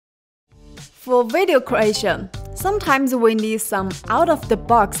For video creation, sometimes we need some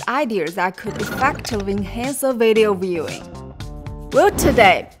out-of-the-box ideas that could effectively enhance a video viewing. Well,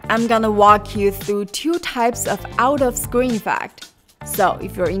 today, I'm gonna walk you through two types of out-of-screen effect. So,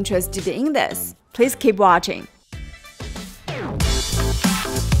 if you're interested in this, please keep watching.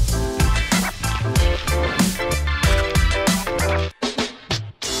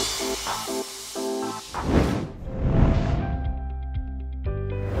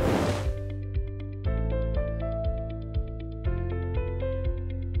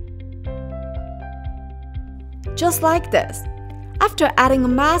 Just like this. After adding a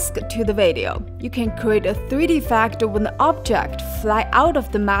mask to the video, you can create a 3D effect when the object flies out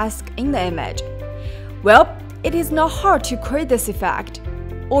of the mask in the image. Well, it is not hard to create this effect.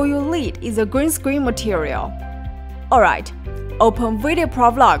 All you need is a green screen material. Alright, open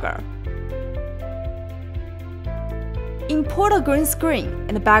VideoProc Vlogger. Import a green screen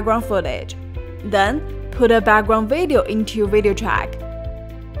and background footage. Then, put a background video into your video track.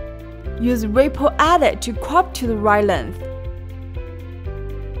 Use Ripple Edit to crop to the right length.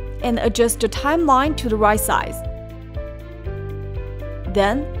 And adjust the timeline to the right size.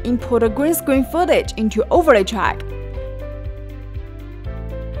 Then, import a green screen footage into overlay track.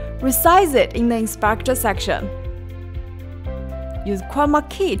 Resize it in the inspector section. Use chroma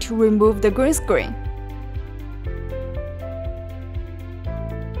key to remove the green screen.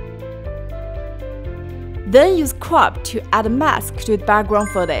 Then use crop to add a mask to the background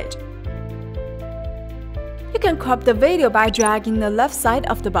footage. You can crop the video by dragging the left side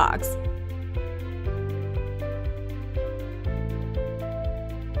of the box.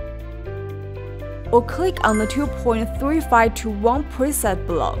 Or click on the 2.35:1 preset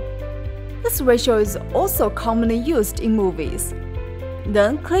below. This ratio is also commonly used in movies.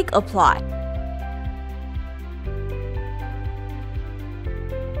 Then click Apply.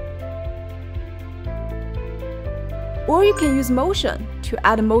 Or you can use motion to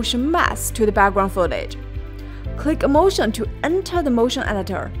add a motion mask to the background footage. Click Motion to enter the motion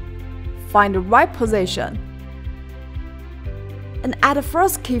editor. Find the right position. And add a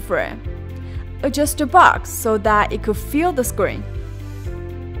first keyframe. Adjust the box so that it could fill the screen.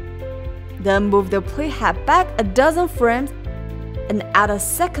 Then move the playhead back a dozen frames and add a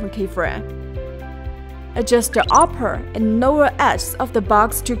second keyframe. Adjust the upper and lower edges of the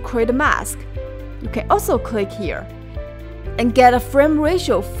box to create a mask. You can also click here and get a frame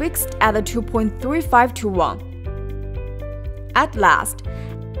ratio fixed at a 2.35:1. At last,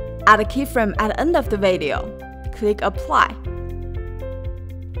 add a keyframe at the end of the video. Click Apply.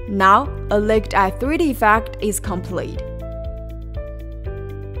 Now, a leaked eye 3D effect is complete.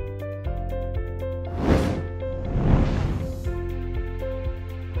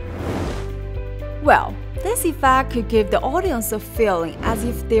 Well, this effect could give the audience a feeling as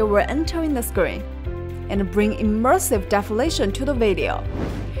if they were entering the screen and bring immersive definition to the video.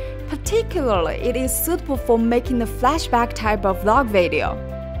 Particularly, it is suitable for making the flashback type of vlog video.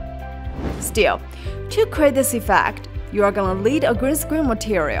 Still, to create this effect, you are gonna need a green screen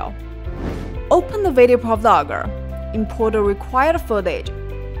material. Open the VideoProc Vlogger, import the required footage.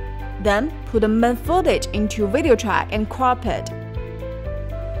 Then, put the main footage into video track and crop it.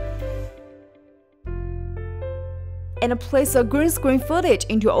 And place a green screen footage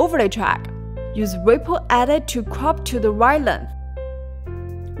into overlay track. Use Ripple Edit to crop to the right length.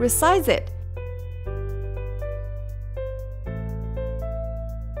 Resize it.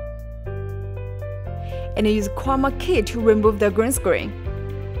 And use chroma key to remove the green screen.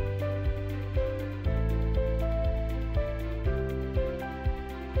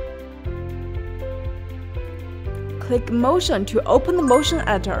 Click Motion to open the motion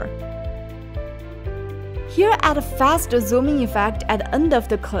editor. Here, add a fast zooming effect at the end of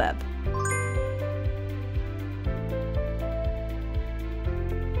the clip.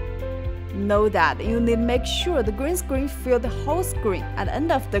 Note that you need to make sure the green screen fills the whole screen at the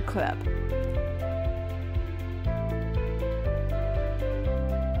end of the clip.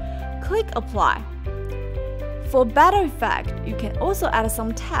 Click Apply. For better effect, you can also add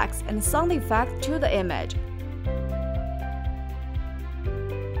some text and sound effect to the image.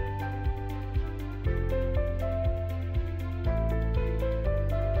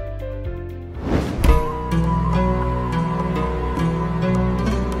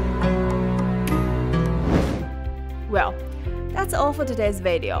 Well, that's all for today's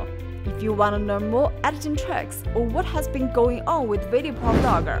video. If you want to learn more editing tricks or what has been going on with VideoProc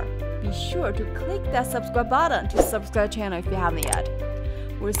Vlogger, be sure to click that subscribe button to subscribe the channel if you haven't yet.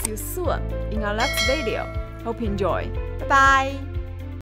 We'll see you soon in our next video. Hope you enjoy. Bye bye!